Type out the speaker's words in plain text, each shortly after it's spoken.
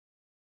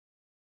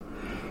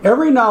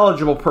Every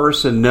knowledgeable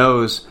person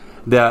knows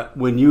that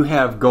when you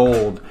have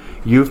gold,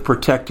 you've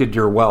protected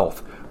your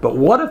wealth. But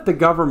what if the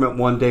government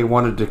one day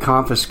wanted to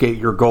confiscate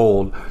your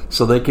gold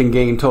so they can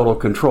gain total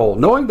control,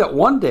 knowing that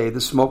one day the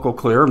smoke will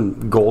clear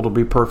and gold will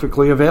be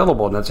perfectly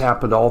available, and that's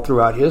happened all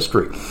throughout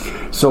history.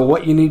 So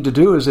what you need to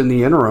do is, in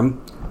the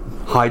interim,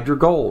 hide your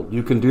gold.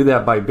 You can do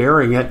that by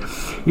burying it.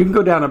 You can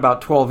go down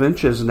about 12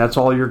 inches, and that's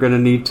all you're going to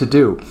need to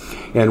do.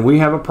 And we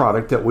have a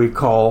product that we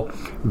call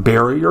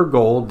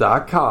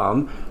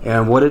buryyourgold.com,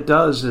 and what it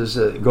does is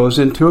it goes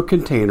into a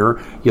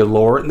container. You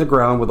lower it in the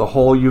ground with a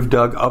hole you've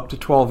dug up to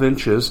 12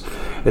 inches.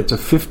 It's a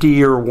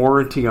 50-year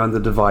warranty on the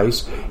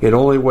device. It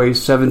only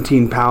weighs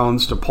 17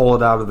 pounds to pull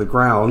it out of the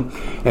ground,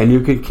 and you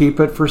can keep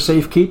it for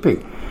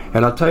safekeeping.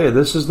 And I'll tell you,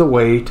 this is the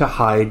way to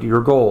hide your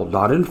gold.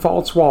 Not in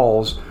false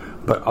walls,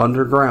 but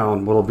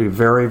underground, will be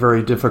very,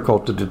 very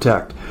difficult to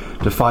detect.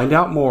 To find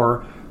out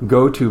more,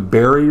 go to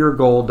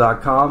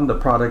buryyourgold.com. The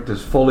product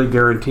is fully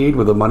guaranteed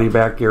with a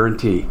money-back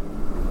guarantee.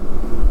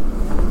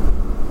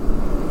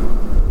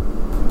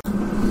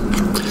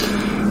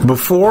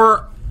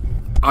 Before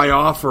I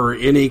offer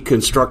any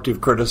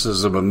constructive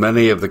criticism of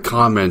many of the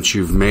comments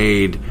you've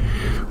made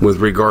with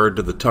regard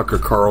to the Tucker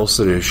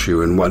Carlson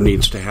issue and what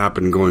needs to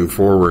happen going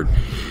forward,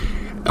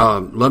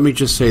 let me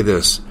just say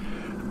this.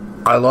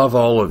 I love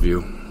all of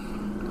you.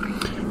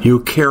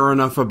 You care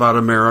enough about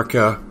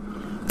America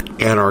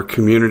and our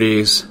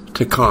communities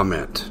to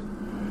comment.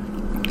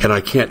 And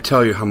I can't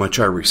tell you how much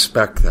I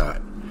respect that.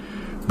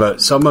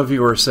 But some of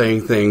you are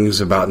saying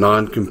things about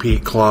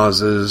non-compete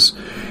clauses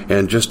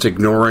and just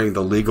ignoring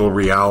the legal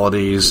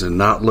realities and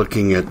not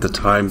looking at the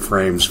time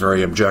frames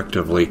very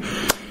objectively.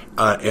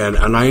 And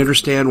I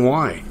understand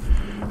why.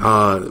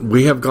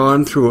 We have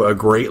gone through a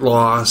great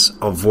loss,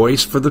 a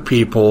voice for the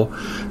people.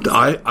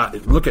 I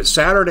look at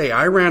Saturday,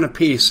 I ran a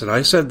piece, and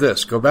I said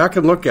this. Go back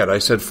and look at it. I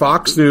said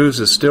Fox News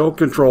is still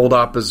controlled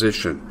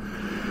opposition.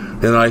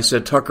 And I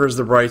said Tucker's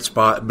the bright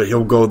spot, but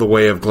he'll go the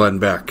way of Glenn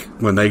Beck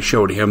when they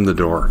showed him the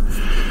door.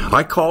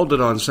 I called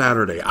it on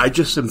Saturday. I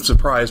just am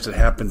surprised it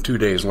happened 2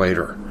 days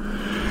later,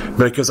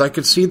 because I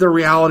could see the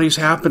realities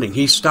happening.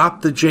 He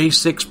stopped the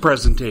J6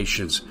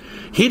 presentations.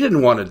 He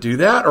didn't want to do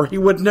that, or he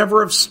would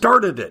never have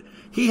started it.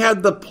 He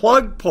had the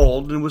plug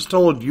pulled and was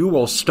told, you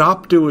will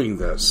stop doing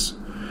this.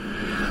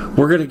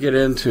 We're going to get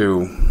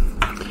into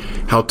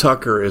how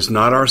Tucker is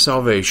not our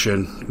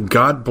salvation.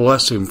 God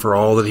bless him for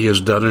all that he has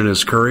done in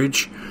his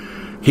courage.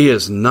 He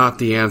is not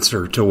the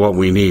answer to what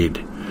we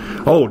need.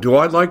 Oh, do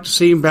I like to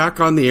see him back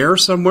on the air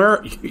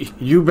somewhere?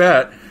 You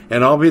bet,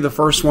 and I'll be the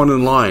first one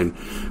in line.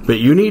 But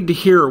you need to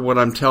hear what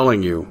I'm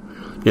telling you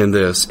in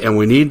this, and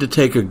we need to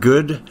take a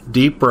good,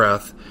 deep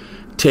breath,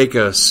 take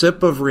a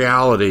sip of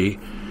reality,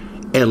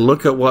 and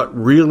look at what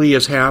really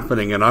is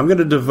happening. And I'm going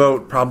to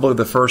devote probably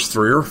the first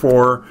 3 or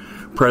 4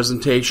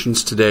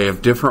 presentations today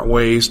of different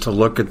ways to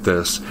look at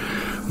this.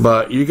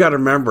 But you got to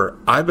remember,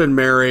 I've been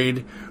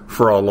married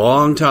for a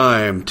long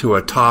time to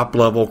a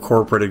top-level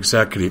corporate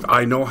executive.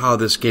 I know how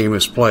this game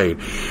is played.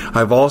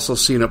 I've also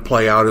seen it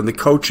play out in the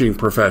coaching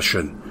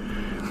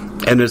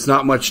profession. And there's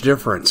not much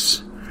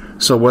difference.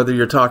 So whether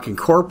you're talking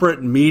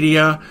corporate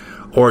media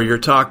or you're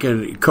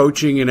talking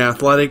coaching and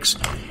athletics,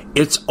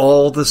 it's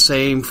all the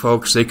same,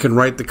 folks. They can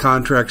write the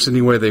contracts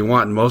any way they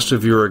want, and most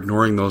of you are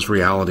ignoring those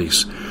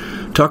realities.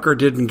 Tucker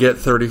didn't get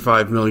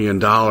 $35 million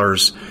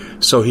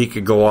so he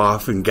could go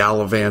off and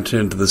gallivant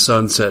into the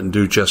sunset and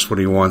do just what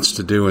he wants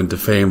to do and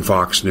defame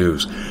Fox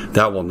News.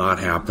 That will not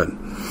happen.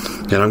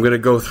 And I'm going to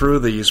go through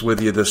these with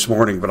you this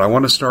morning, but I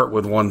want to start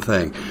with one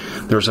thing.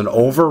 There's an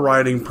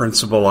overriding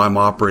principle I'm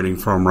operating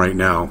from right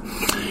now,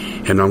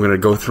 and I'm going to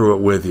go through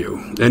it with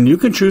you. And you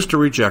can choose to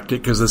reject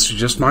it because this is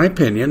just my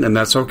opinion, and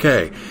that's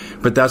okay.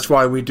 But that's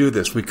why we do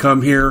this. We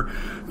come here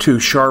to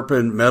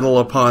sharpen metal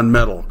upon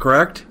metal,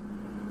 correct?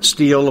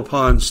 Steel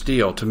upon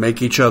steel to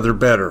make each other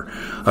better.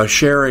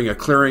 Sharing a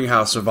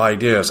clearinghouse of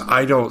ideas.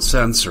 I don't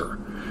censor.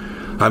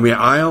 I mean,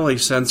 I only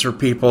censor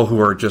people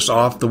who are just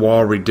off the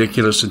wall,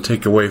 ridiculous, and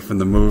take away from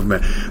the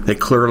movement. They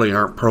clearly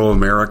aren't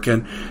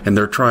pro-American, and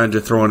they're trying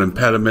to throw an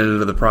impediment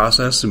into the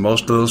process, and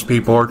most of those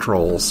people are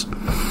trolls.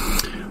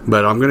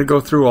 But I'm going to go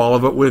through all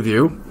of it with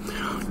you.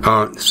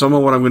 Some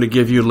of what I'm going to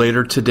give you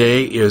later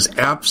today is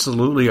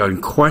absolutely,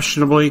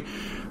 unquestionably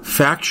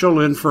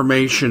factual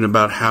information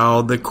about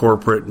how the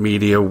corporate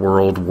media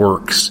world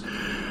works.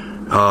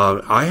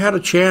 I had a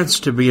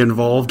chance to be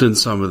involved in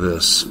some of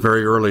this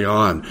very early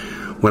on.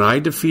 When I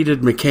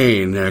defeated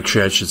McCain,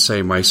 actually I should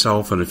say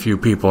myself and a few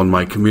people in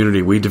my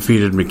community, we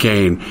defeated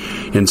McCain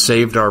and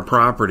saved our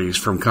properties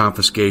from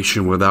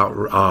confiscation without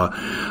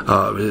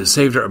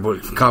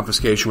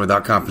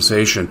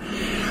compensation.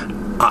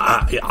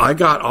 I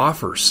got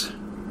offers,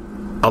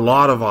 a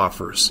lot of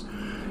offers.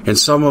 And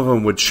some of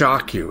them would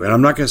shock you. And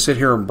I'm not going to sit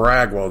here and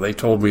brag, well, they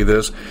told me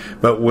this.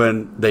 But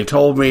when they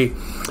told me,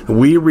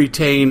 we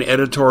retain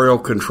editorial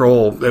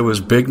control, it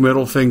was big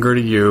middle finger to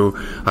you.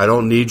 I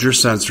don't need your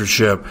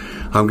censorship.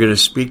 I'm going to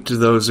speak to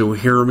those who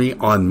hear me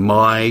on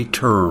my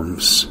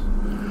terms.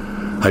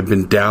 I've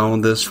been down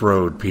this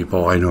road,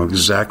 people. I know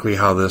exactly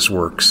how this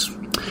works.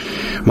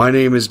 My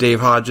name is Dave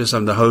Hodges.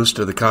 I'm the host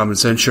of The Common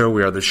Sense Show.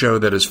 We are the show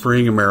that is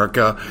freeing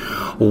America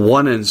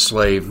one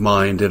enslaved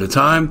mind at a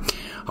time.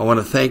 I want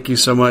to thank you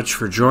so much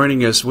for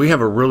joining us. We have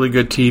a really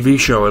good TV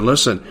show, and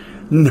listen,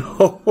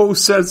 no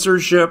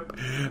censorship,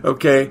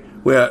 okay?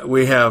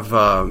 We have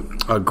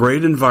a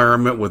great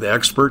environment with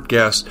expert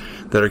guests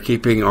that are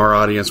keeping our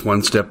audience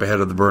one step ahead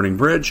of the burning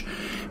bridge.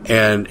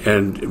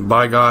 And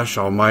by gosh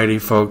almighty,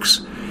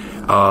 folks,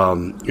 at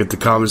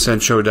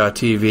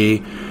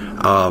thecommonsenseshow.tv,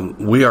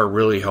 we are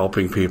really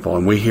helping people,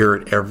 and we hear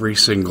it every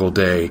single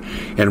day,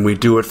 and we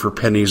do it for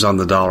pennies on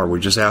the dollar. We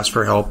just ask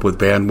for help with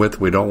bandwidth.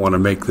 We don't want to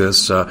make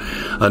this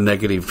a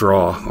negative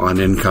draw on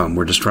income.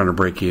 We're just trying to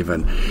break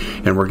even,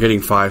 and we're getting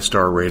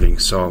 5-star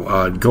ratings.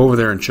 So go over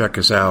there and check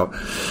us out.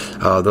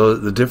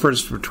 The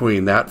difference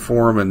between that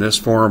forum and this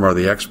forum are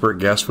the expert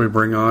guests we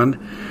bring on,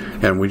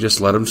 and we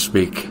just let them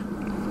speak,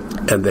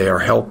 and they are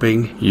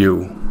helping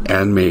you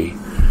and me.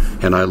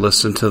 And I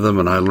listen to them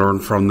and I learn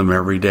from them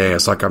every day.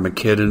 It's like I'm a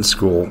kid in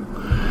school.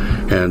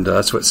 And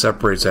that's what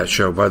separates that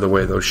show. By the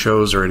way, those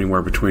shows are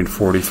anywhere between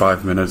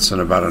 45 minutes and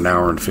about an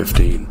hour and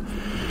 15.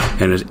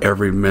 And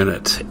every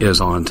minute is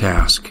on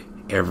task.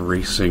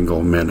 Every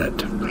single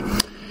minute.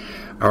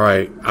 All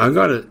right. I'm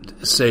going to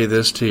say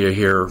this to you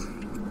here.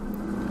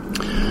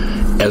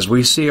 As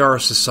we see our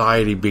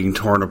society being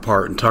torn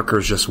apart, and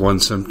Tucker's just one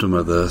symptom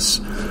of this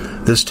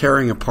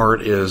tearing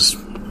apart is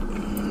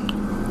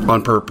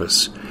on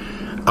purpose.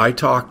 I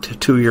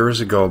talked 2 years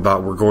ago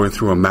about we're going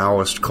through a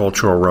Maoist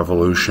cultural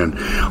revolution.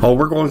 Oh,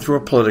 we're going through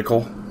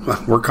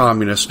we're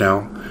communists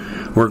now.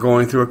 We're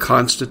going through a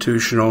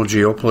constitutional,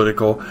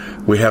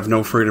 geopolitical. We have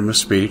no freedom of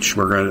speech.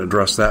 We're going to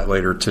address that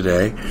later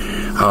today.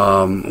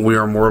 We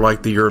are more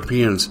like the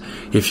Europeans.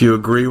 If you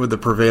agree with the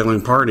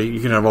prevailing party,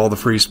 you can have all the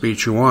free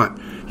speech you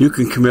want. You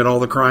can commit all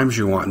the crimes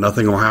you want.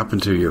 Nothing will happen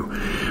to you.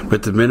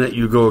 But the minute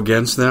you go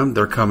against them,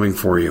 they're coming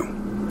for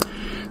you.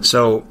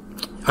 So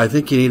I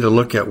think you need to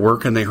look at where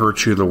can they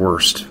hurt you the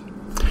worst.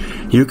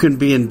 You can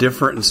be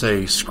indifferent and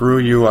say, screw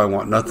you, I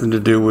want nothing to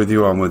do with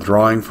you, I'm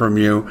withdrawing from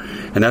you,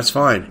 and that's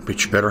fine,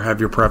 but you better have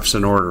your preps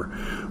in order.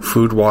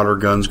 Food, water,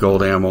 guns,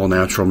 gold, ammo,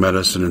 natural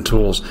medicine, and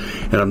tools.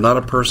 And I'm not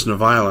a person of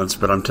violence,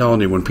 but I'm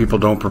telling you, when people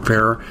don't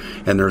prepare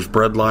and there's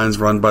bread lines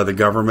run by the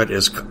government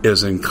as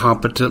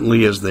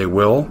incompetently as they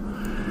will.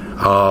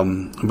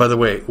 By the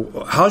way,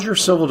 how's your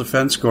civil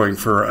defense going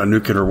for a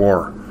nuclear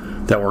war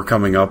that we're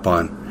coming up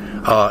on?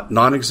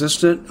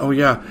 Non-existent? Oh,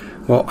 yeah.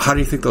 Well, how do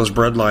you think those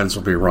bread lines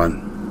will be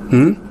run?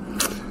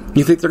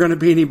 You think they're going to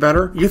be any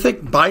better? You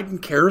think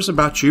Biden cares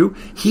about you?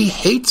 He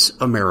hates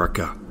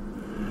America.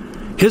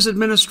 His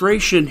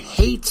administration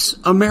hates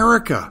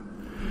America.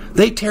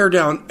 They tear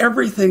down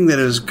everything that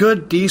is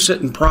good,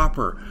 decent, and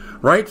proper,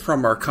 right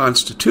from our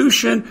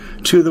Constitution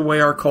to the way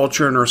our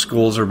culture and our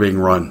schools are being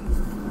run.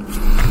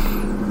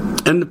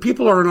 And the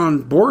people aren't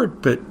on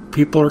board, but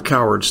people are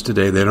cowards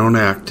today. They don't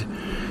act.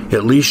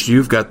 At least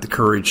you've got the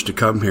courage to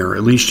come here.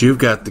 At least you've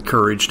got the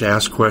courage to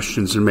ask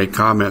questions and make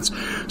comments.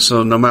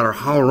 So no matter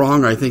how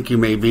wrong I think you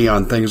may be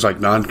on things like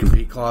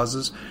non-compete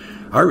clauses,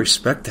 I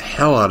respect the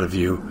hell out of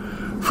you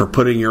for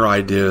putting your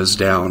ideas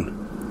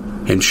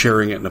down and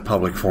sharing it in a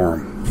public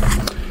forum.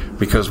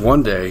 Because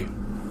one day,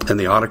 in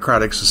the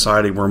autocratic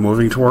society we're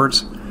moving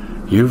towards,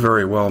 you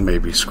very well may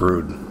be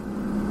screwed.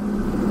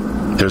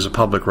 There's a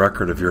public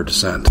record of your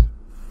dissent.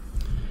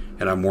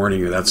 And I'm warning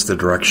you, that's the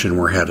direction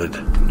we're headed.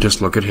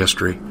 Just look at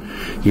history.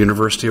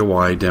 University of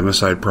Hawaii,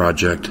 Democide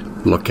Project,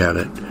 look at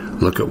it.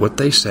 Look at what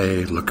they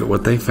say. Look at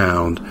what they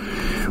found.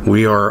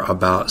 We are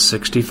about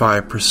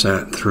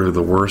 65% through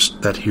the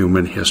worst that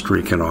human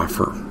history can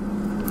offer.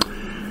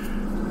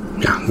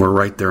 Yeah, we're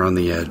right there on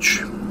the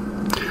edge.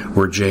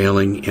 We're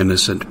jailing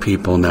innocent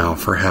people now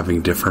for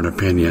having different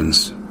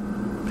opinions.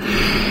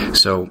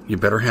 So you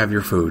better have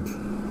your food.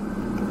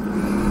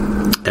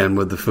 And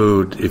with the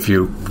food, if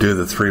you do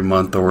the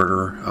 3-month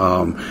order,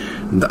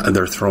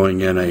 they're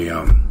throwing in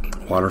a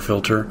water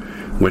filter,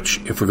 which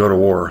if we go to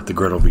war, the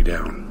grid will be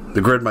down. The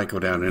grid might go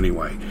down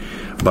anyway,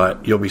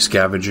 but you'll be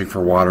scavenging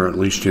for water. At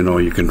least you know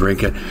you can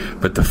drink it.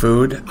 But the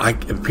food,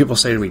 people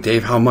say to me,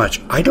 Dave, how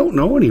much? I don't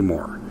know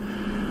anymore.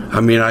 I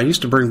mean, I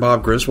used to bring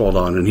Bob Griswold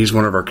on, and he's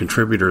one of our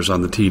contributors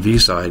on the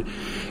TV side.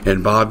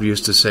 And Bob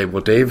used to say,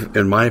 well, Dave,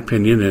 in my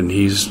opinion, and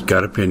he's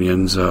got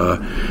opinions, I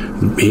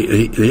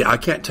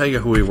can't tell you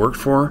who he worked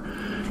for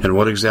and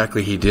what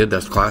exactly he did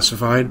that's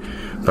classified,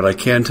 but I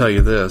can tell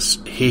you this,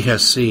 he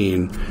has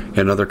seen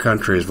in other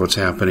countries what's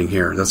happening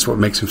here. That's what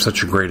makes him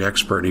such a great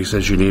expert. He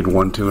says you need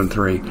 1, 2, and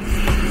 3.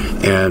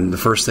 And the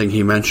first thing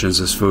he mentions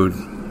is food.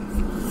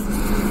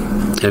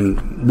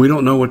 And we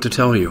don't know what to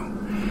tell you.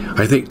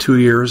 I think 2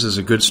 years is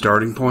a good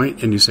starting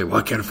point, and you say, well,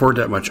 I can't afford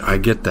that much. I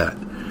get that.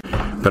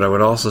 But I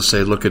would also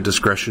say look at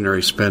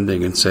discretionary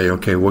spending and say,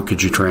 okay, what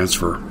could you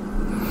transfer?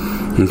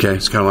 Okay,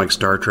 it's kind of like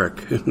Star Trek.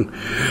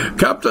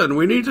 Captain,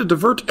 we need to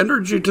divert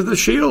energy to the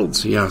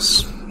shields.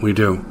 Yes, we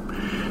do.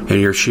 And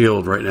your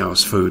shield right now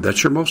is food.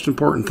 That's your most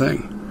important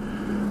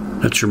thing.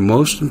 That's your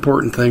most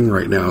important thing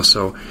right now.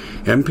 So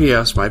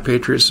MPS, My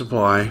Patriot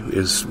Supply,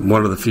 is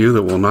one of the few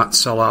that will not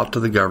sell out to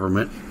the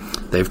government.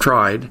 They've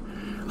tried.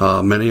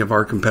 Many of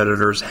our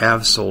competitors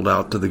have sold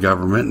out to the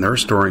government, and they're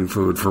storing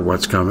food for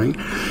what's coming.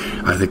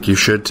 I think you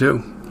should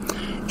too.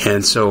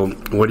 And so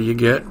what do you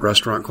get?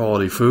 Restaurant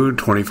quality food,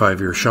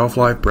 25-year shelf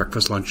life,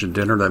 breakfast, lunch, and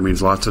dinner. That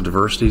means lots of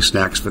diversity,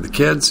 snacks for the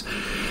kids,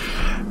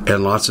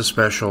 and lots of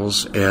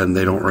specials, and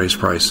they don't raise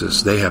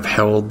prices. They have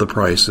held the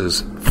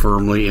prices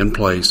firmly in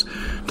place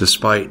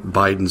despite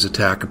Biden's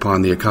attack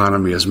upon the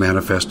economy as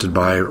manifested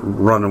by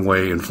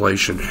runaway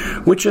inflation,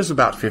 which is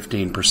about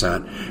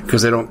 15%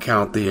 because they don't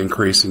count the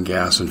increase in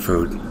gas and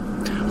food.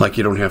 Like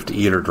you don't have to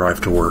eat or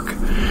drive to work.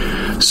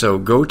 So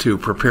go to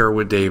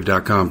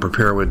preparewithdave.com,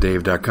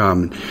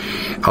 preparewithdave.com.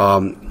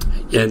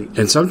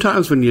 And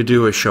sometimes when you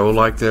do a show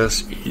like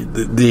this,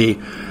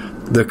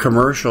 the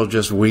commercial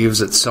just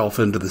weaves itself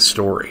into the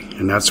story,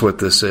 and that's what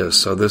this is.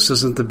 So this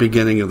isn't the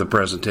beginning of the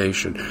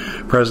presentation.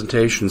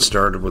 Presentation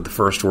started with the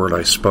first word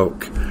I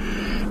spoke,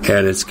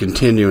 and it's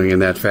continuing in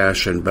that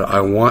fashion, but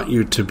I want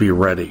you to be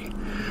ready.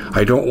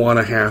 I don't want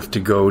to have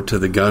to go to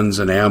the guns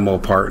and ammo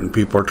part and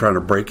people are trying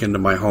to break into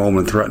my home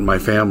and threaten my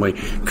family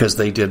because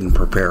they didn't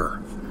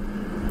prepare.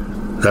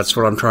 That's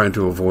what I'm trying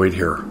to avoid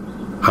here.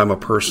 I'm a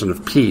person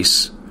of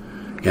peace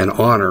and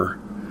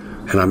honor,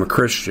 and I'm a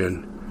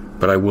Christian,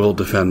 but I will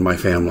defend my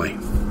family,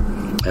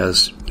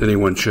 as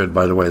anyone should,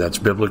 by the way. That's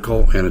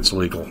biblical and it's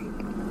legal.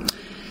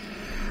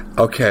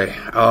 Okay,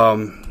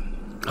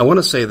 I want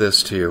to say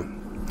this to you.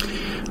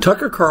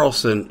 Tucker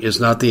Carlson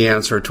is not the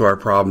answer to our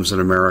problems in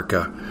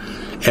America.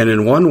 And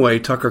in one way,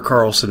 Tucker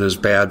Carlson is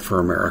bad for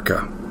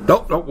America.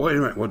 No, wait a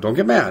minute. Well, don't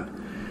get mad.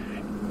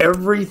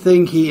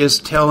 Everything he is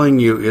telling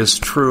you is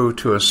true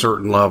to a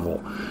certain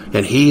level.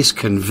 And he's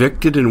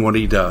convicted in what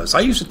he does.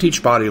 I used to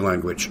teach body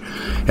language.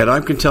 And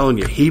I'm telling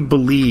you, he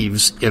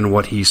believes in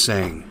what he's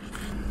saying.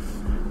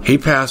 He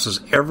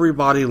passes every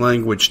body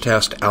language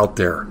test out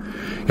there.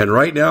 And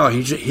right now,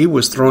 he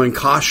was throwing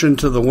caution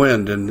to the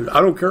wind. And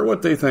I don't care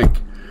what they think.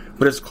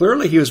 But it's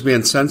clearly he was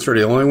being censored.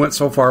 He only went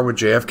so far with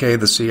JFK,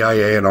 the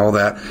CIA, and all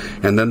that.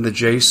 And then the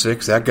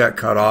J6, that got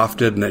cut off,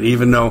 didn't it?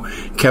 Even though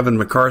Kevin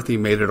McCarthy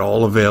made it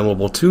all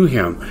available to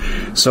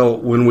him. So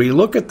when we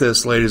look at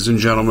this, ladies and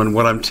gentlemen,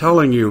 what I'm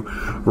telling you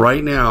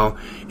right now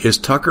is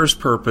Tucker's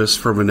purpose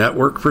from a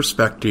network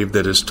perspective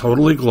that is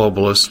totally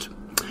globalist.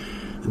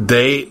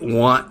 They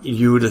want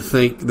you to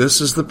think this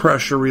is the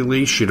pressure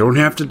release. You don't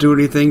have to do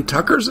anything.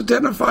 Tucker's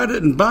identified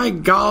it, and by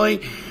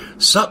golly,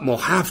 something will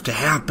have to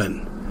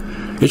happen.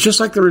 It's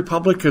just like the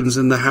Republicans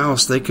in the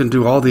House. They can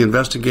do all the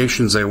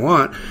investigations they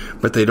want,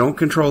 but they don't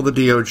control the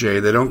DOJ.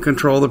 They don't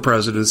control the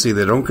presidency.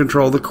 They don't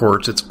control the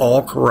courts. It's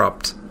all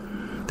corrupt.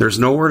 There's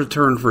nowhere to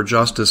turn for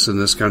justice in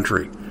this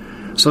country.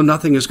 So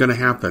nothing is going to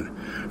happen.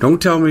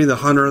 Don't tell me the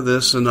Hunter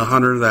this and the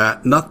Hunter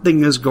that.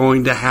 Nothing is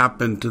going to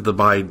happen to the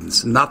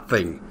Bidens.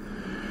 Nothing.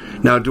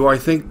 Now, do I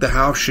think the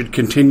House should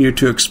continue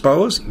to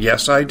expose?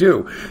 Yes, I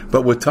do.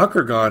 But with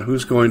Tucker gone,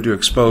 who's going to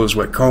expose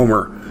what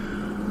Comer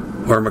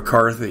or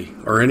McCarthy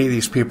or any of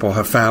these people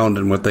have found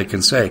and what they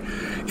can say?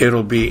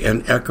 It'll be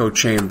an echo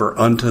chamber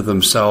unto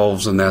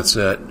themselves, and that's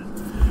it.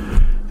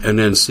 And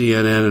then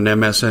CNN and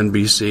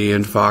MSNBC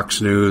and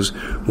Fox News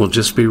will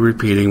just be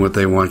repeating what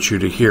they want you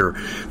to hear.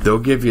 They'll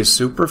give you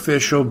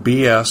superficial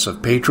BS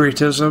of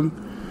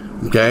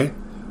patriotism, okay?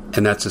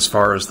 And that's as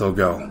far as they'll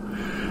go.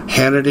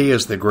 Hannity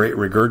is the great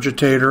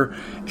regurgitator,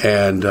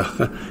 and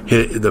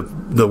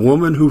the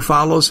woman who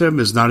follows him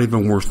is not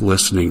even worth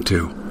listening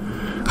to.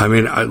 I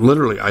mean, I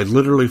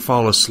literally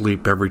fall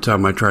asleep every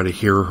time I try to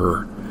hear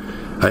her.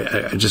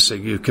 I just say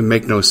you can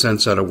make no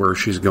sense out of where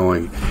she's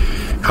going.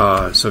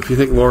 So if you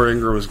think Laura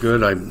Ingraham was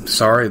good, I'm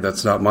sorry,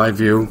 that's not my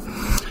view.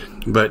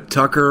 But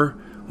Tucker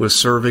was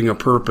serving a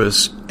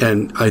purpose,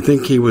 and I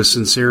think he was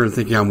sincere in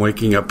thinking I'm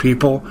waking up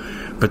people.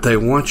 But they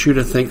want you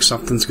to think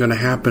something's going to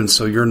happen,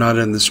 so you're not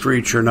in the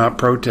streets, you're not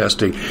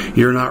protesting,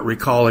 you're not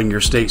recalling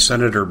your state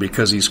senator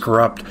because he's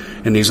corrupt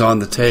and he's on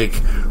the take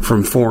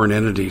from foreign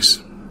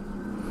entities.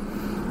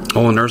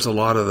 Oh, and there's a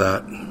lot of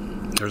that.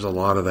 There's a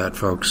lot of that,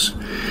 folks.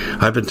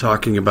 I've been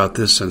talking about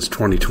this since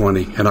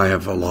 2020, and I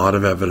have a lot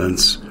of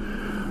evidence.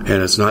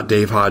 And it's not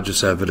Dave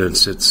Hodges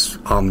evidence, it's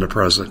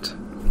omnipresent.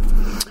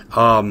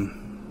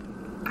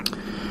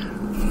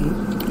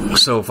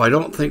 So if I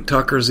don't think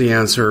Tucker's the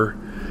answer,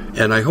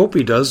 and I hope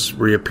he does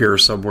reappear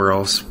somewhere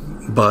else,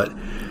 but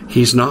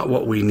he's not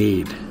what we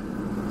need.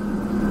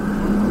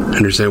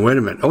 And you're saying, wait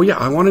a minute. Oh, yeah,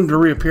 I want him to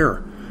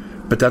reappear.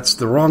 But that's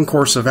the wrong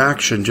course of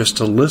action, just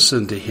to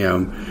listen to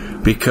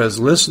him, because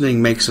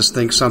listening makes us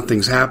think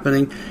something's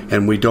happening,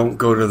 and we don't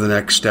go to the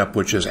next step,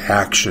 which is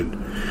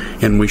action.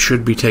 And we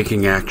should be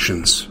taking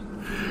actions.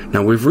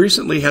 Now, we've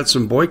recently had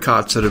some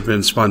boycotts that have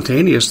been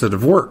spontaneous that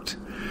have worked.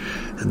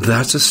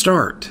 That's a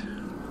start.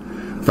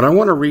 But I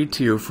want to read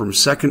to you from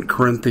 2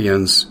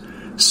 Corinthians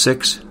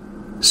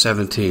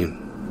 6:17.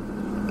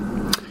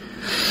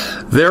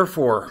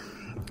 Therefore,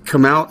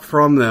 come out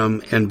from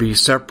them and be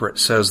separate,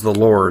 says the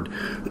Lord.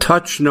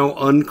 Touch no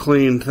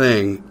unclean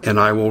thing, and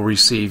I will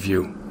receive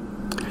you.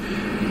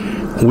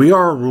 We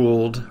are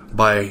ruled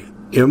by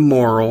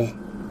immoral,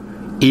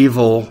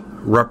 evil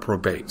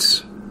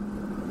reprobates.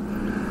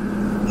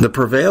 The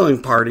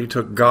prevailing party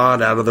took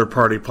God out of their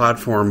party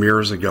platform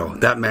years ago.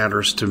 That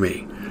matters to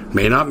me.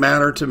 May not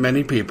matter to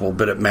many people,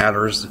 but it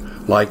matters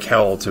like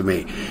hell to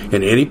me.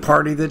 And any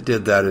party that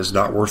did that is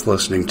not worth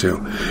listening to.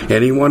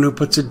 Anyone who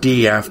puts a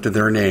D after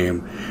their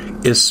name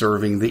is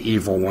serving the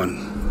evil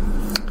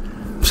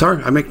one.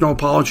 Sorry, I make no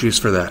apologies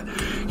for that.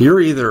 You're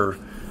either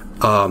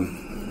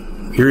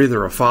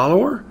a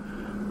follower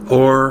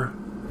or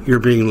you're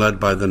being led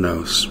by the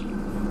nose.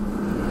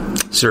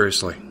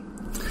 Seriously.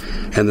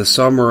 And the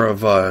summer of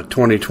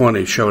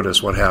 2020 showed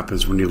us what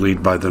happens when you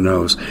lead by the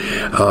nose.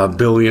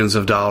 Billions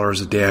of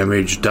dollars of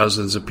damage,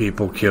 dozens of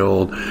people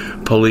killed,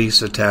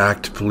 police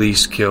attacked,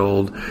 police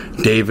killed,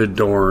 David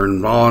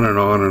Dorn, on and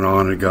on and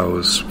on it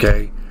goes,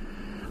 okay?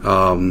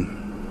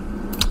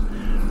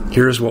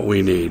 Here's what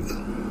we need.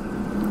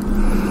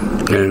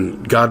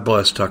 And God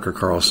bless Tucker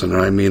Carlson,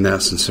 and I mean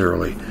that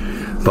sincerely.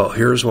 But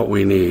here's what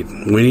we need.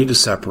 We need to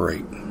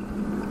separate.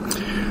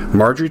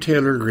 Marjorie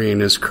Taylor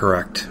Greene is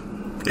correct.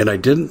 And I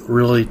didn't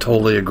really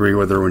totally agree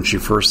with her when she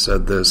first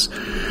said this,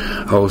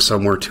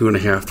 somewhere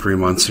 2.5, 3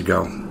 months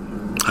ago.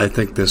 I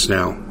think this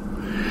now.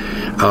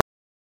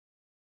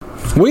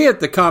 We at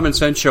the Common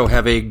Sense Show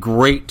have a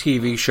great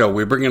TV show.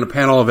 We bring in a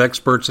panel of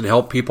experts and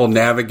help people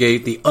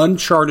navigate the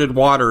uncharted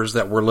waters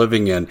that we're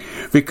living in.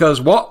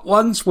 Because what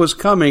once was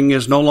coming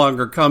is no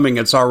longer coming.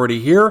 It's already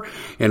here,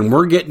 and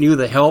we're getting you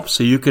the help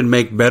so you can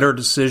make better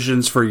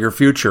decisions for your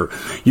future.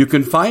 You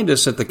can find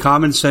us at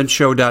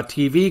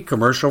thecommonsenseshow.tv,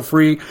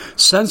 commercial-free,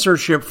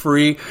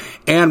 censorship-free,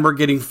 and we're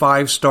getting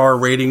 5-star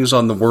ratings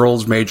on the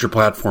world's major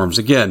platforms.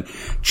 Again,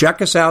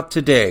 check us out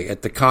today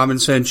at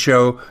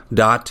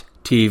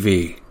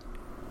thecommonsenseshow.tv.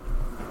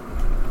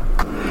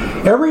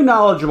 Every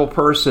knowledgeable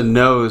person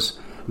knows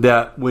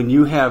that when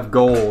you have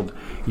gold,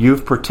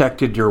 you've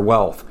protected your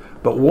wealth.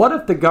 But what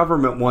if the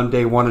government one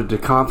day wanted to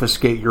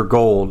confiscate your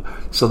gold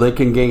so they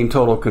can gain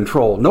total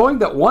control, knowing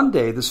that one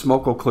day the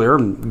smoke will clear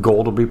and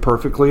gold will be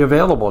perfectly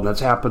available, and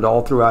that's happened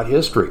all throughout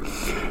history.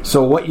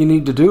 So what you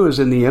need to do is,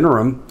 in the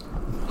interim,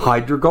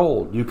 hide your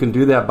gold. You can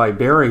do that by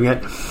burying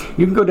it.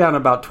 You can go down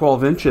about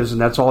 12 inches, and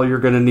that's all you're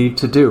going to need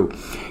to do.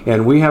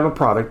 And we have a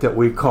product that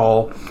we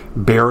call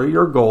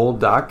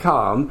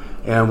buryyourgold.com,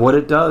 and what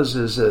it does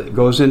is it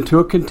goes into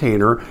a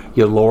container.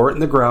 You lower it in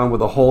the ground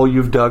with a hole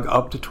you've dug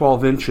up to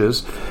 12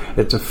 inches.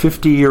 It's a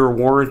 50-year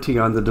warranty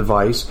on the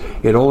device.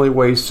 It only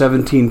weighs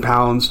 17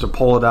 pounds to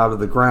pull it out of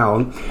the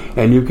ground,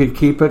 and you can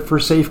keep it for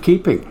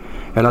safekeeping.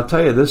 And I'll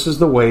tell you, this is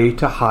the way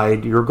to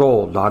hide your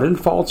gold. Not in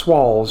false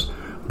walls,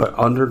 but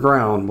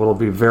underground will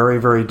be very,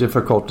 very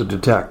difficult to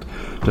detect.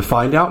 To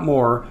find out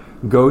more,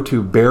 go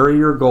to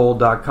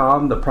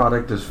buryyourgold.com. The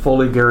product is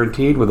fully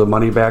guaranteed with a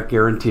money-back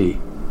guarantee.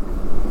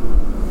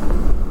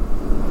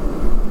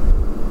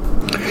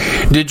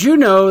 Did you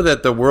know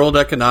that the World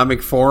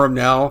Economic Forum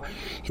now,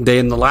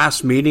 in the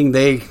last meeting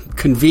they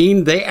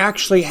convened, they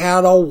actually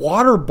had a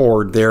water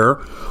board there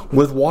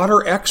with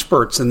water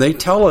experts, and they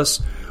tell us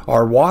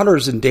our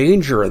water's in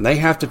danger and they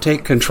have to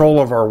take control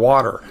of our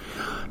water.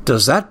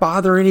 Does that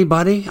bother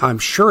anybody? I'm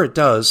sure it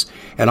does.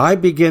 And I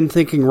begin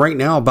thinking right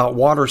now about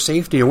water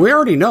safety. And we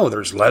already know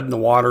there's lead in the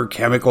water,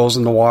 chemicals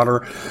in the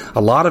water.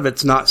 A lot of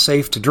it's not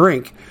safe to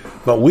drink.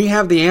 But we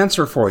have the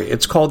answer for you.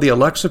 It's called the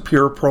Alexa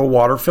Pure Pro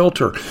Water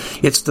Filter.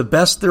 It's the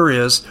best there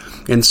is,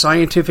 and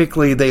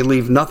scientifically they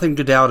leave nothing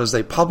to doubt as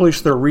they publish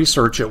their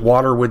research at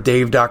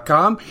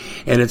waterwithdave.com,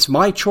 and it's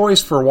my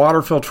choice for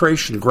water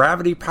filtration.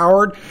 Gravity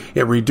powered,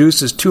 it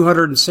reduces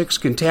 206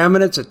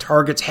 contaminants, it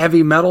targets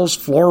heavy metals,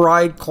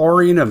 fluoride,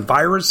 chlorine, and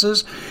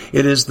viruses.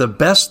 It is the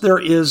best there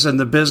is in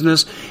the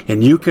business,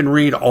 and you can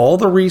read all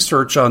the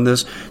research on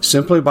this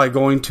simply by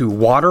going to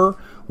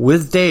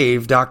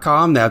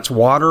waterwithdave.com. That's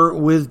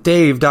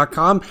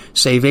waterwithdave.com.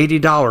 Save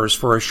 $80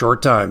 for a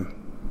short time.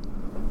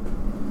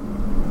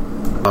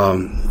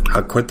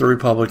 I quit the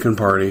Republican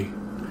Party.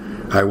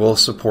 I will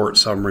support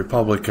some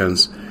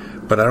Republicans,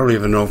 but I don't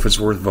even know if it's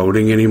worth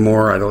voting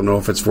anymore. I don't know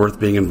if it's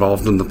worth being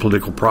involved in the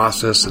political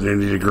process in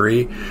any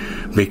degree,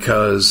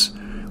 because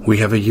we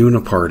have a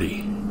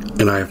uniparty.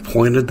 And I have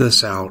pointed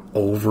this out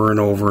over and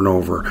over and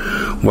over,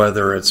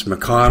 whether it's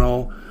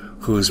McConnell,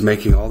 who's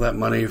making all that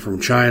money from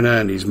China,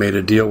 and he's made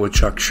a deal with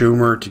Chuck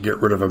Schumer to get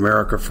rid of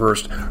America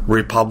First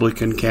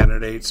Republican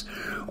candidates,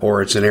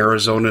 or it's in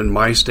Arizona in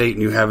my state,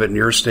 and you have it in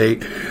your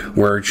state,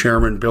 where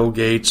Chairman Bill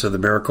Gates of the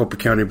Maricopa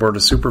County Board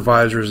of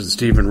Supervisors and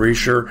Stephen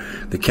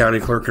Riescher, the county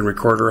clerk and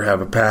recorder,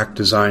 have a pact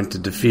designed to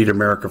defeat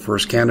America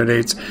First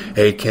candidates,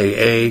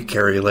 a.k.a.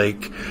 Carrie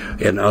Lake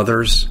and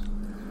others,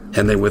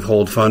 and they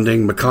withhold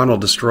funding. McConnell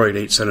destroyed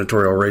 8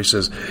 senatorial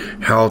races.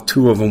 How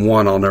 2 of them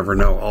won, I'll never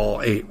know.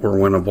 All 8 were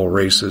winnable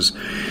races.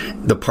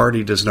 The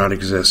party does not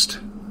exist.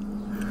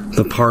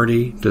 The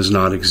party does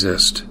not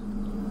exist.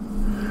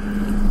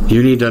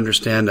 You need to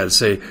understand that.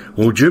 Say,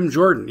 well, Jim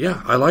Jordan.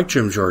 Yeah, I like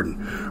Jim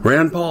Jordan.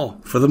 Rand Paul,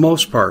 for the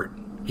most part.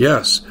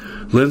 Yes.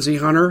 Lindsey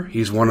Hunter,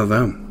 he's one of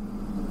them.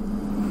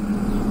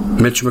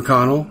 Mitch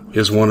McConnell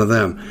is one of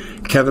them.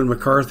 Kevin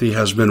McCarthy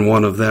has been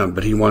one of them,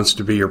 but he wants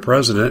to be your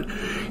president,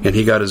 and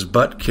he got his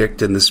butt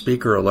kicked in the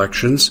speaker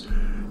elections,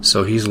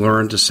 so he's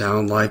learned to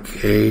sound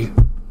like a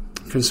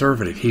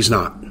conservative. He's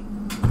not.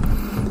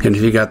 And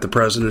if he got the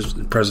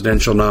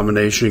presidential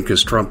nomination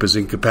because Trump is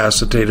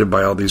incapacitated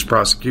by all these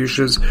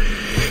prosecutions,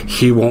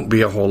 he won't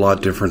be a whole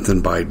lot different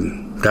than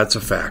Biden. That's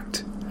a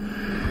fact.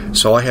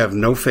 So I have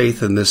no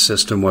faith in this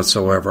system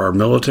whatsoever. Our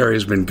military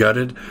has been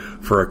gutted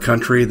for a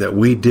country that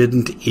we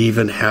didn't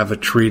even have a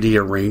treaty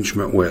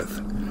arrangement with.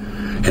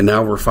 And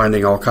now we're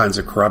finding all kinds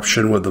of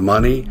corruption with the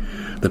money.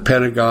 The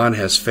Pentagon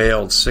has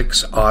failed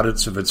 6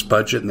 audits of its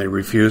budget and they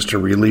refuse to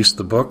release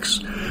the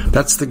books.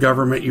 That's the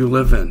government you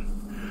live in.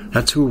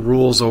 That's who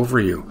rules over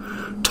you.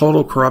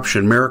 Total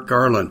corruption. Merrick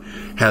Garland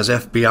has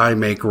FBI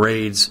make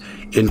raids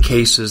in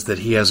cases that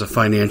he has a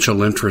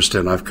financial interest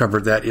in. I've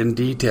covered that in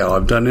detail.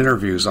 I've done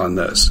interviews on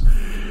this.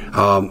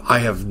 I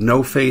have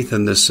no faith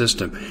in this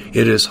system.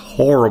 It is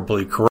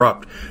horribly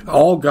corrupt.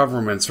 All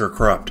governments are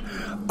corrupt.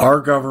 Our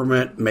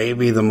government may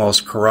be the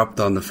most corrupt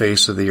on the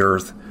face of the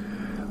earth,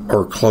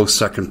 or close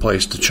second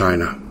place to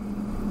China.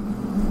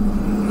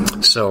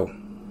 So,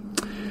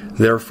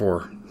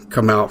 therefore,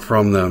 come out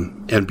from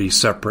them and be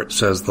separate,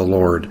 says the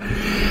Lord.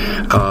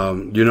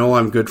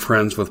 I'm good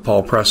friends with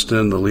Paul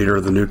Preston, the leader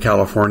of the New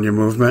California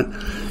movement.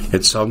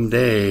 It's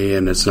someday,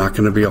 and it's not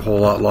going to be a whole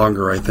lot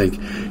longer, I think,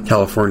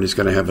 California's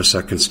going to have a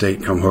second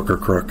state come hook or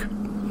crook.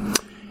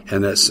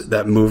 And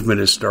that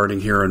movement is starting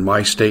here in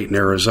my state in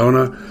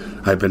Arizona.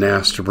 I've been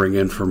asked to bring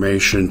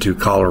information to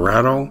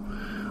Colorado.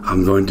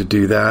 I'm going to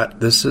do that.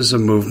 This is a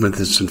movement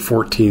that's in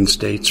 14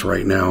 states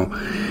right now,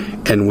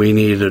 and we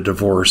need a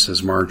divorce,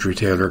 as Marjorie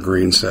Taylor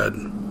Greene said.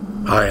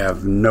 I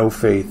have no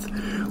faith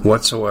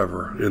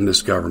whatsoever in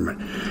this government.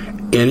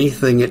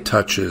 Anything it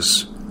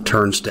touches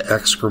turns to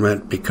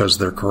excrement because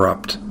they're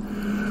corrupt.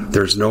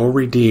 There's no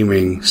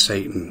redeeming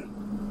Satan.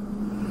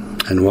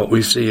 And what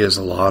we see is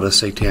a lot of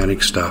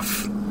satanic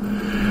stuff.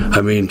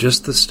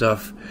 Just the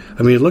stuff.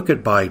 Look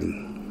at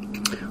Biden.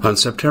 On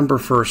September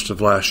 1st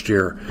of last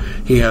year,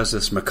 he has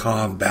this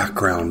macabre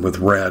background with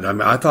red.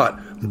 I thought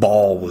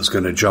Ball was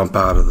going to jump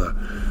out of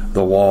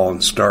the wall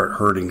and start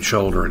hurting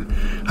children.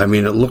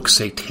 It looked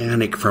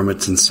satanic from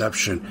its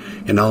inception,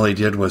 and all he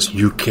did was,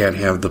 you can't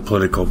have the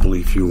political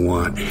belief you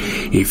want.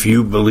 If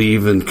you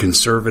believe in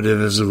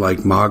conservatism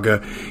like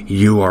MAGA,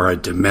 you are a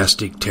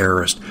domestic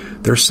terrorist.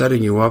 They're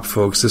setting you up,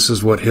 folks. This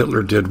is what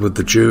Hitler did with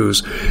the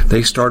Jews.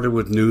 They started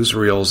with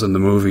newsreels in the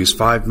movies,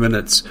 5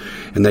 minutes,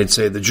 and they'd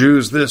say, the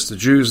Jews this, the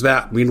Jews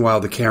that.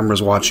 Meanwhile, the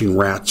camera's watching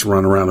rats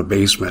run around a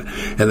basement,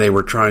 and they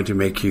were trying to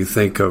make you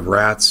think of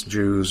rats,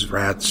 Jews.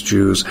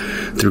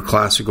 Through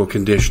classical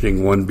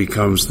conditioning, one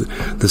becomes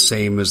the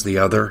same as the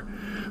other.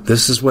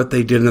 This is what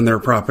they did in their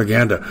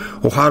propaganda.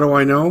 Well, how do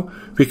I know?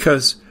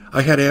 Because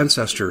I had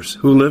ancestors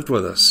who lived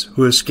with us,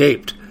 who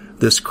escaped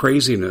this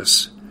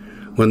craziness.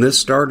 When this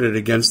started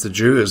against the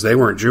Jews, they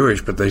weren't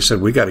Jewish, but they said,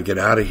 we got to get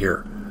out of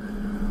here.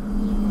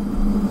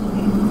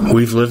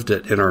 We've lived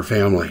it in our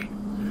family.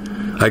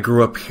 I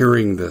grew up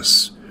hearing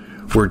this.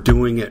 We're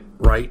doing it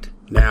right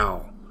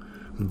now.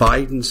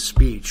 Biden's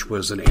speech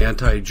was an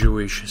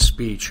anti-Jewish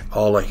speech, a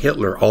la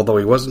Hitler. Although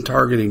he wasn't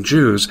targeting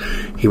Jews,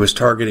 he was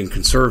targeting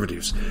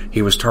conservatives.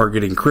 He was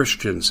targeting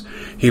Christians.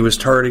 He was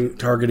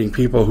targeting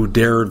people who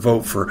dared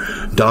vote for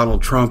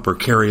Donald Trump or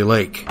Kari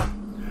Lake.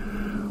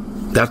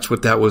 That's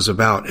what that was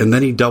about. And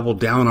then he doubled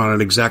down on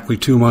it exactly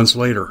 2 months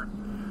later.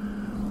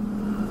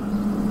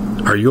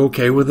 Are you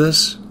okay with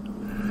this?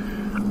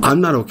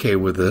 I'm not okay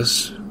with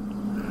this.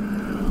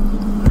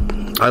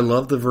 I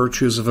love the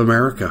virtues of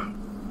America.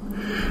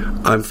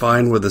 I'm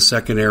fine with the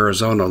second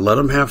Arizona. Let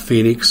them have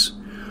Phoenix.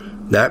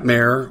 That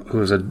mayor,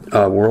 who's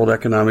a World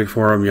Economic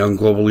Forum Young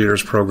Global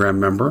Leaders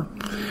Program member,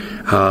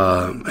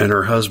 and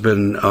her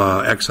husband,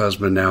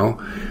 ex-husband now,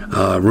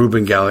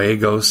 Ruben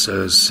Gallegos,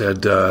 has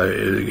said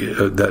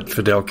that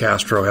Fidel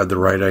Castro had the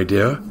right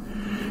idea.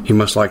 He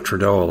must like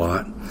Trudeau a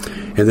lot.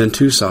 And then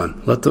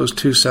Tucson. Let those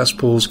 2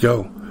 cesspools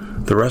go.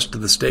 The rest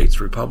of the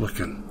state's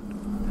Republican.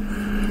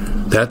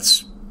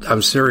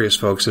 I'm serious,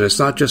 folks, and it's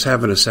not just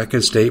having a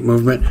second state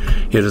movement.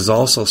 It is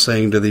also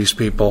saying to these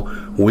people,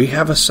 we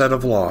have a set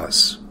of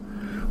laws.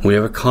 We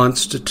have a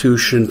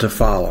constitution to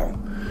follow.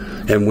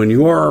 And when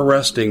you are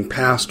arresting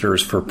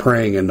pastors for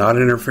praying and not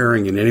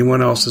interfering in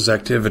anyone else's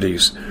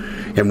activities,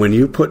 and when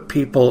you put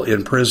people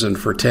in prison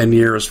for 10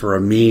 years for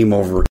a meme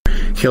over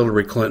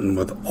Hillary Clinton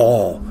with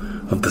all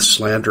of the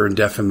slander and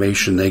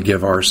defamation they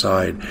give our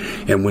side,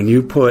 and when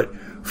you put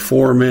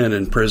 4 men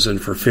in prison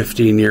for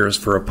 15 years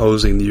for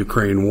opposing the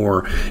Ukraine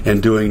war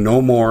and doing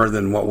no more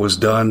than what was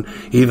done,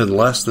 even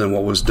less than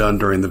what was done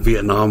during the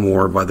Vietnam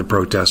War by the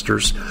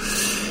protesters.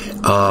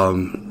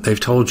 They've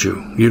told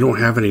you don't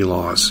have any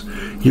laws.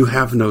 You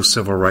have no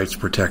civil rights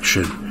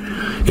protection.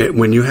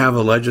 When you have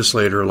a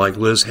legislator like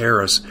Liz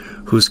Harris,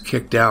 who's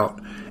kicked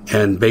out,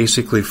 and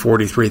basically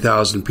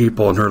 43,000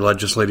 people in her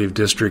legislative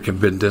district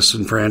have been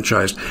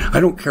disenfranchised, I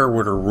don't care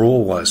what her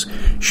rule was.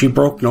 She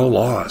broke no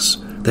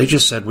laws. They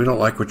just said, we don't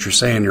like what you're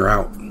saying, you're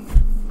out.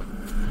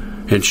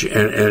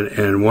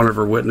 And one of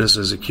her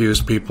witnesses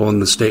accused people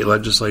in the state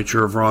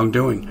legislature of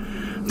wrongdoing.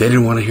 They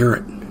didn't want to hear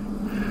it.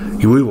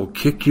 We will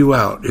kick you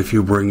out if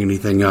you bring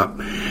anything up.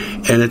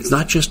 And it's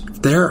not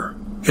just there.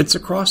 It's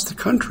across the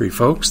country,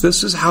 folks.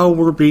 This is how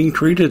we're being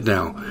treated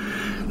now.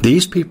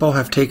 These people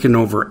have taken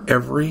over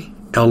every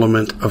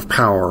element of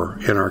power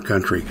in our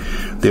country.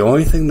 The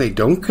only thing they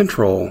don't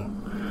control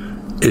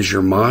is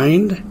your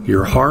mind,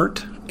 your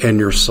heart, and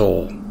your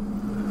soul.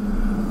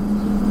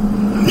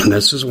 And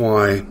this is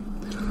why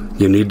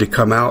you need to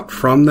come out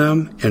from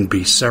them and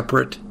be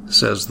separate,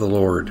 says the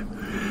Lord.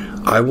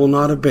 I will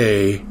not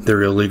obey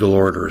their illegal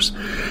orders.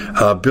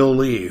 Bill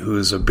Lee,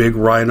 who's a big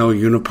Rhino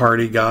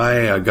Uniparty guy,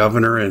 a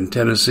governor in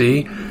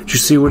Tennessee, did you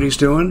see what he's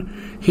doing?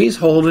 He's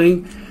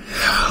holding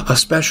a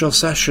special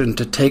session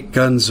to take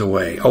guns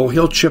away. Oh,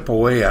 he'll chip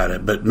away at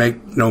it, but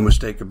make no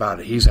mistake about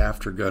it, he's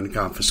after gun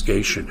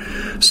confiscation.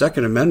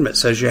 Second Amendment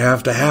says you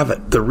have to have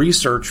it. The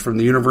research from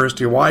the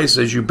University of Hawaii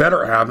says you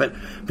better have it,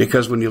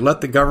 because when you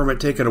let the government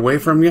take it away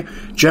from you,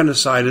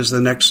 genocide is the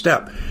next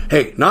step.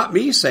 Hey, not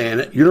me saying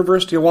it.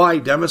 University of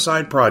Hawaii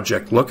Democide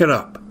Project. Look it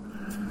up.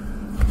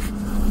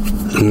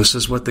 And this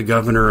is what the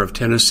governor of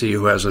Tennessee,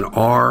 who has an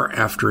R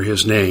after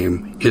his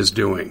name, is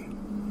doing.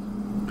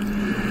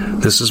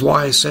 This is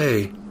why I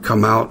say,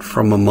 come out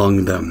from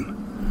among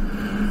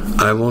them.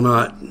 I will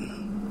not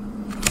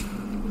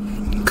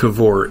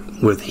cavort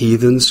with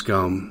heathen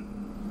scum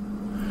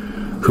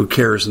who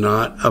cares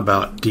not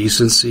about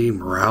decency,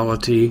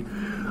 morality,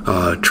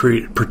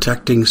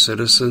 protecting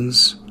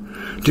citizens.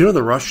 Do you know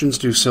the Russians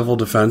do civil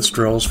defense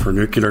drills for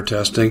nuclear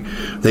testing?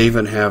 They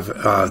even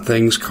have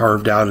things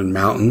carved out in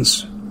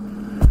mountains.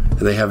 And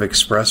they have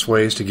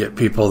expressways to get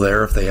people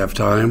there if they have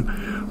time.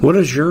 What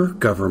has your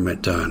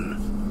government done?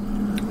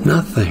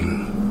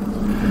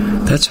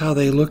 Nothing. That's how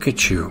they look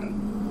at you.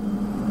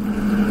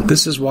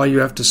 This is why you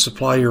have to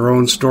supply your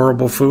own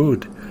storable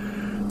food.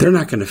 They're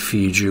not going to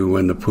feed you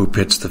when the poop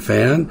hits the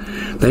fan.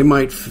 They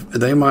might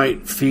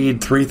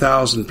feed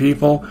 3,000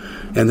 people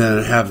and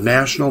then have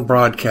national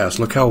broadcasts.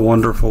 Look how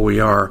wonderful we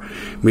are.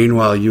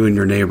 Meanwhile, you and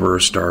your neighbor are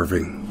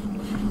starving.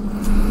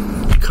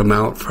 Come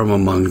out from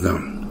among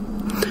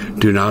them.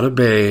 Do not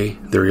obey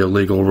their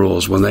illegal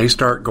rules. When they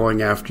start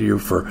going after you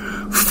for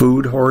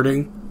food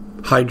hoarding,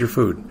 hide your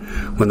food.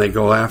 When they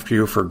go after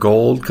you for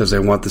gold because they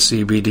want the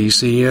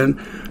CBDC in,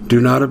 do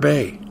not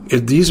obey.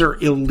 These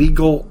are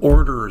illegal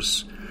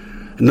orders.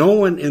 No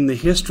one in the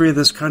history of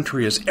this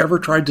country has ever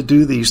tried to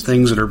do these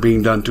things that are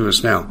being done to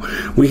us now.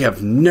 We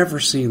have never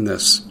seen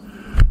this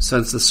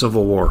since the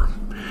Civil War.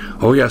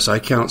 Oh yes, I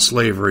count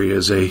slavery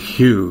as a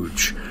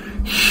huge,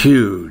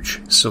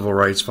 huge civil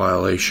rights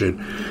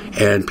violation,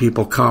 and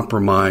people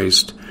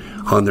compromised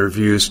on their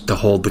views to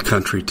hold the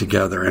country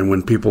together. And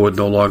when people would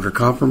no longer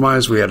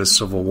compromise, we had a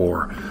civil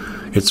war.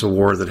 It's a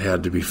war that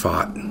had to be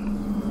fought,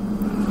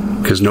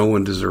 because no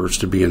one deserves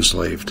to be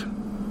enslaved.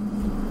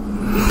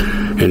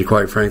 And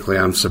quite frankly,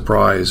 I'm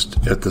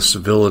surprised at the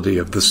civility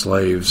of the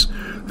slaves.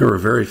 There were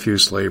very few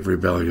slave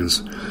rebellions.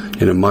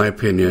 And in my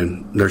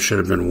opinion, there should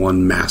have been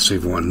one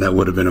massive one that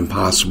would have been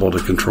impossible to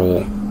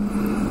control,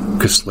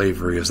 because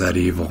slavery is that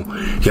evil.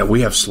 Yet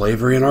we have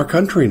slavery in our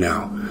country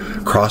now,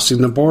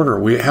 crossing the border.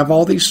 We have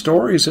all these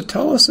stories that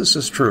tell us this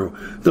is true.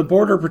 The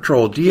Border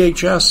Patrol,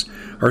 DHS,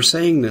 are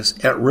saying this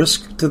at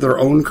risk to their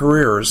own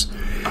careers.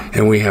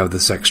 And we have the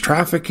sex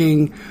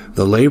trafficking,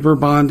 the labor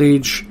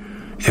bondage,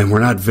 and we're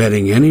not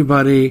vetting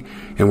anybody,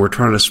 and we're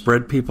trying to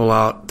spread people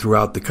out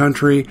throughout the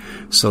country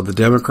so the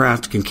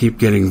Democrats can keep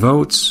getting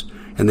votes,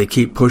 and they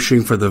keep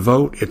pushing for the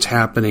vote. It's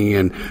happening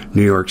in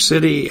New York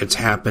City. It's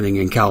happening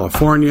in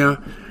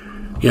California.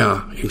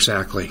 Yeah,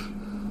 exactly.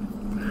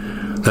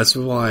 That's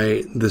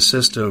why the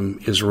system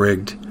is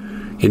rigged,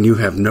 and you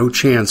have no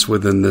chance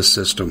within this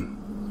system.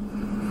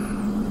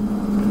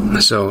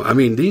 So, I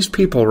mean, these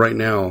people right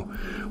now,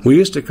 we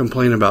used to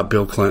complain about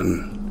Bill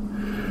Clinton.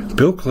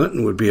 Bill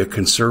Clinton would be a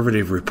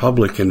conservative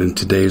Republican in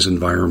today's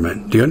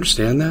environment. Do you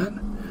understand that?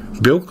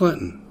 Bill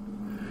Clinton,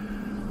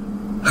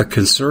 a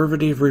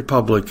conservative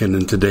Republican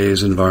in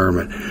today's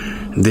environment.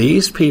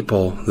 These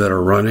people that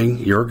are running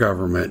your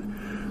government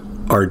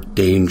are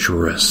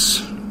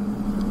dangerous.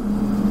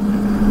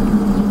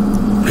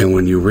 And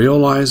when you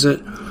realize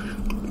it,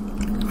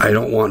 I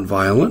don't want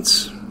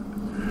violence.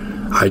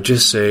 I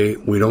just say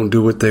we don't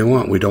do what they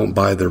want. We don't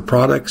buy their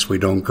products. We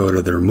don't go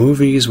to their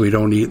movies. We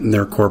don't eat in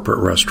their corporate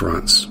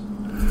restaurants.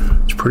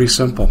 It's pretty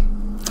simple.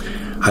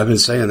 I've been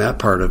saying that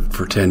part of it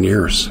for 10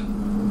 years.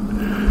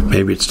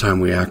 Maybe it's time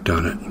we act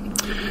on it.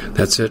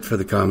 That's it for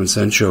the Common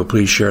Sense Show.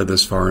 Please share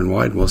this far and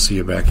wide. We'll see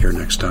you back here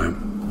next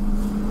time.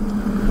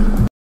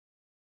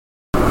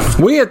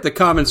 We at the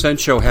Common Sense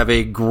Show have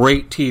a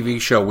great TV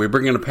show. We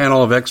bring in a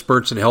panel of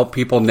experts and help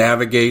people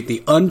navigate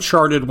the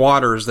uncharted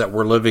waters that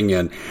we're living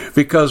in.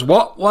 Because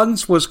what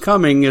once was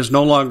coming is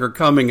no longer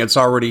coming. It's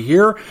already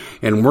here,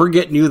 and we're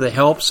getting you the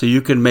help so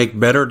you can make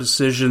better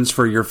decisions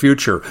for your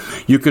future.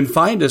 You can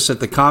find us at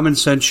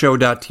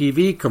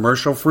thecommonsenseshow.tv,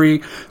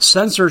 commercial-free,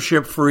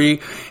 censorship-free,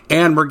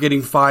 and we're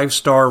getting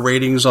 5-star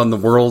ratings on the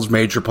world's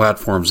major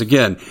platforms.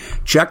 Again,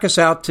 check us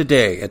out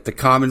today at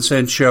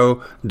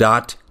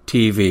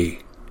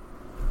thecommonsenseshow.tv.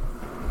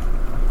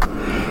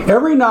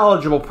 Every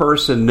knowledgeable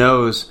person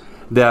knows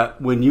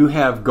that when you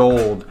have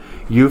gold,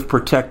 you've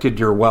protected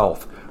your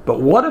wealth. But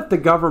what if the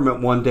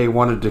government one day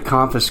wanted to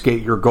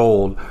confiscate your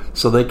gold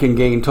so they can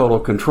gain total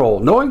control,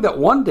 knowing that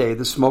one day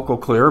the smoke will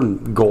clear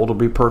and gold will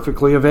be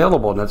perfectly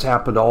available, and that's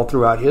happened all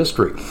throughout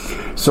history.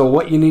 So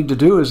what you need to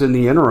do is, in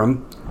the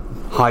interim,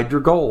 hide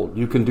your gold.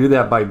 You can do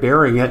that by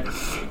burying it.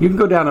 You can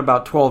go down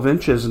about 12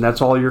 inches, and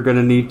that's all you're going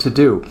to need to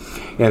do.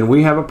 And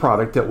we have a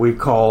product that we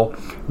call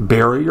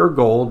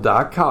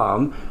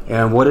buryyourgold.com,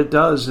 and what it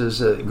does is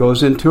it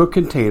goes into a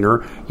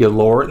container. You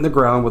lower it in the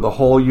ground with a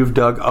hole you've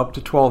dug up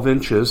to 12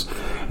 inches.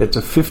 It's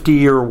a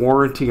 50-year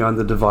warranty on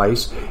the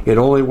device. It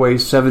only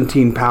weighs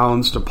 17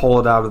 pounds to pull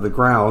it out of the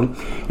ground,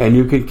 and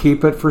you can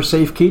keep it for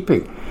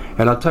safekeeping.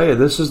 And I'll tell you,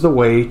 this is the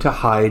way to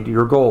hide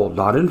your gold.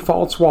 Not in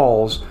false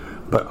walls,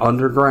 but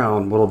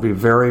underground, will be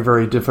very,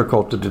 very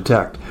difficult to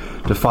detect.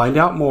 To find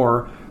out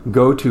more,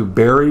 go to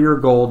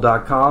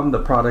buryyourgold.com. The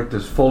product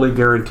is fully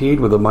guaranteed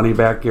with a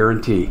money-back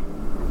guarantee.